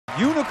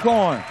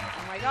Unicorn.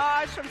 Oh my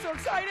gosh, I'm so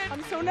excited.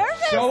 I'm so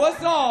nervous. Show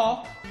us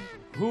all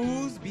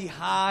who's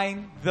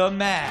behind the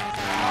mask.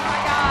 Oh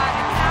my God.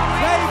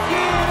 Take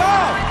it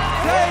off.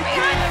 Take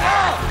it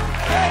off.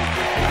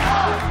 Take it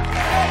off.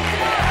 Take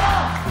it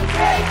off.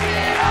 Take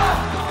it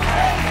off.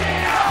 Take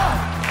it off.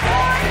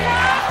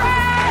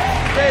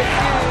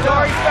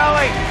 Story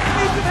spelling.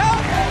 Need some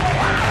help?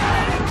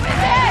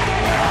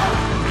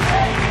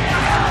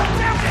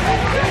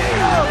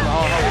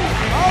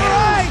 All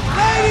right,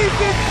 ladies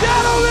and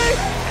gentlemen,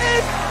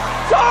 it's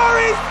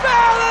Tori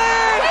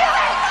Spelling!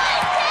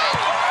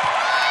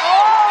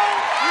 Oh,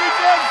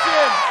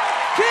 redemption!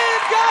 Ken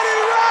got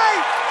it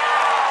right!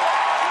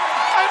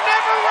 I'm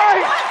never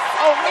right.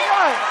 Oh my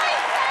God.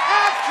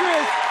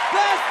 Actress,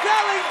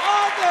 best-selling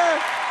author,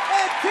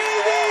 and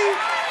TV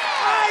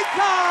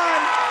icon,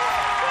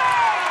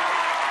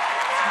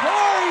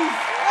 Tori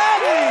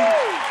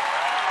Spelling!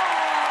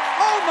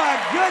 Oh my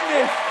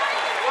goodness!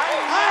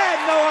 I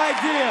had no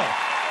idea.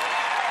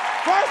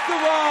 First of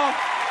all,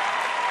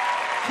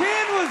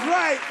 Ken was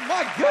right.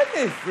 My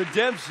goodness.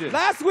 Redemption.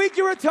 Last week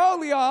you were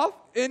totally off.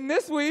 And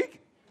this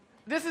week,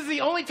 This is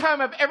the only time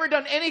I've ever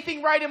done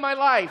anything right in my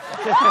life.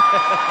 Ever.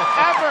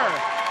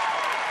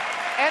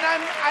 And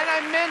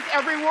I meant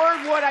every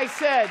word what I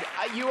said.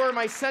 You are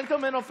my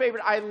sentimental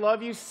favorite. I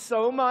love you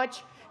so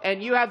much.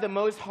 And you have the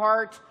most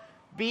heart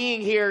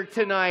being here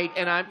tonight.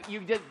 And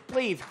you did,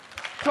 please.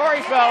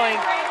 Tori Spelling.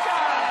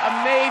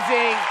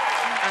 Amazing.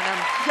 And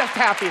I'm just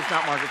happy it's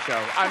not Margaret's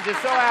show. I'm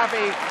just so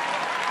happy.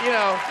 You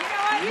know,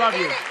 love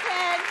you.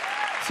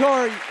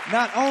 Tori,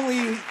 not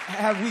only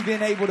have we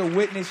been able to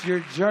witness your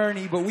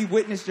journey, but we've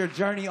witnessed your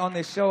journey on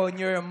this show, and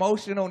you're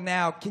emotional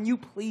now. Can you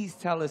please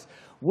tell us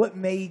what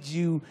made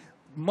you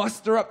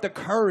muster up the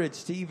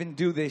courage to even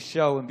do this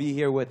show and be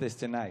here with us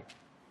tonight?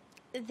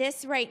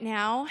 This right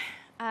now,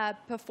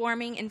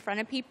 performing in front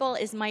of people,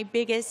 is my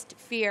biggest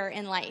fear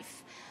in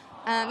life.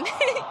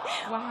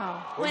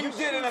 Wow. Well, you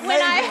did an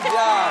amazing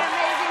job.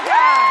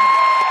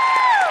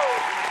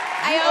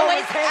 I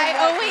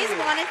always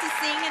wanted to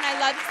sing, and I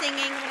loved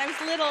singing. When I was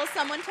little,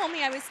 someone told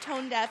me I was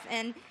tone deaf,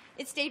 and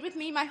it stayed with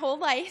me my whole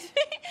life.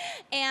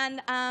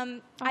 And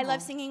I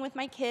love singing with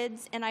my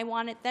kids, and I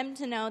wanted them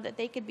to know that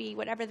they could be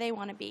whatever they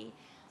want to be.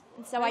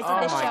 And so I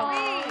did this show.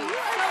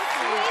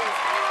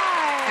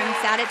 I'm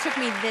sad it took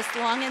me this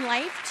long in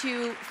life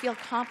to feel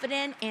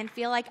confident and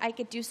feel like I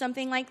could do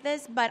something like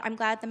this, but I'm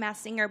glad the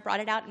Masked Singer brought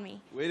it out in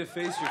me. Way to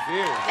face your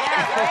fears.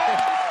 Yeah,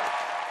 right?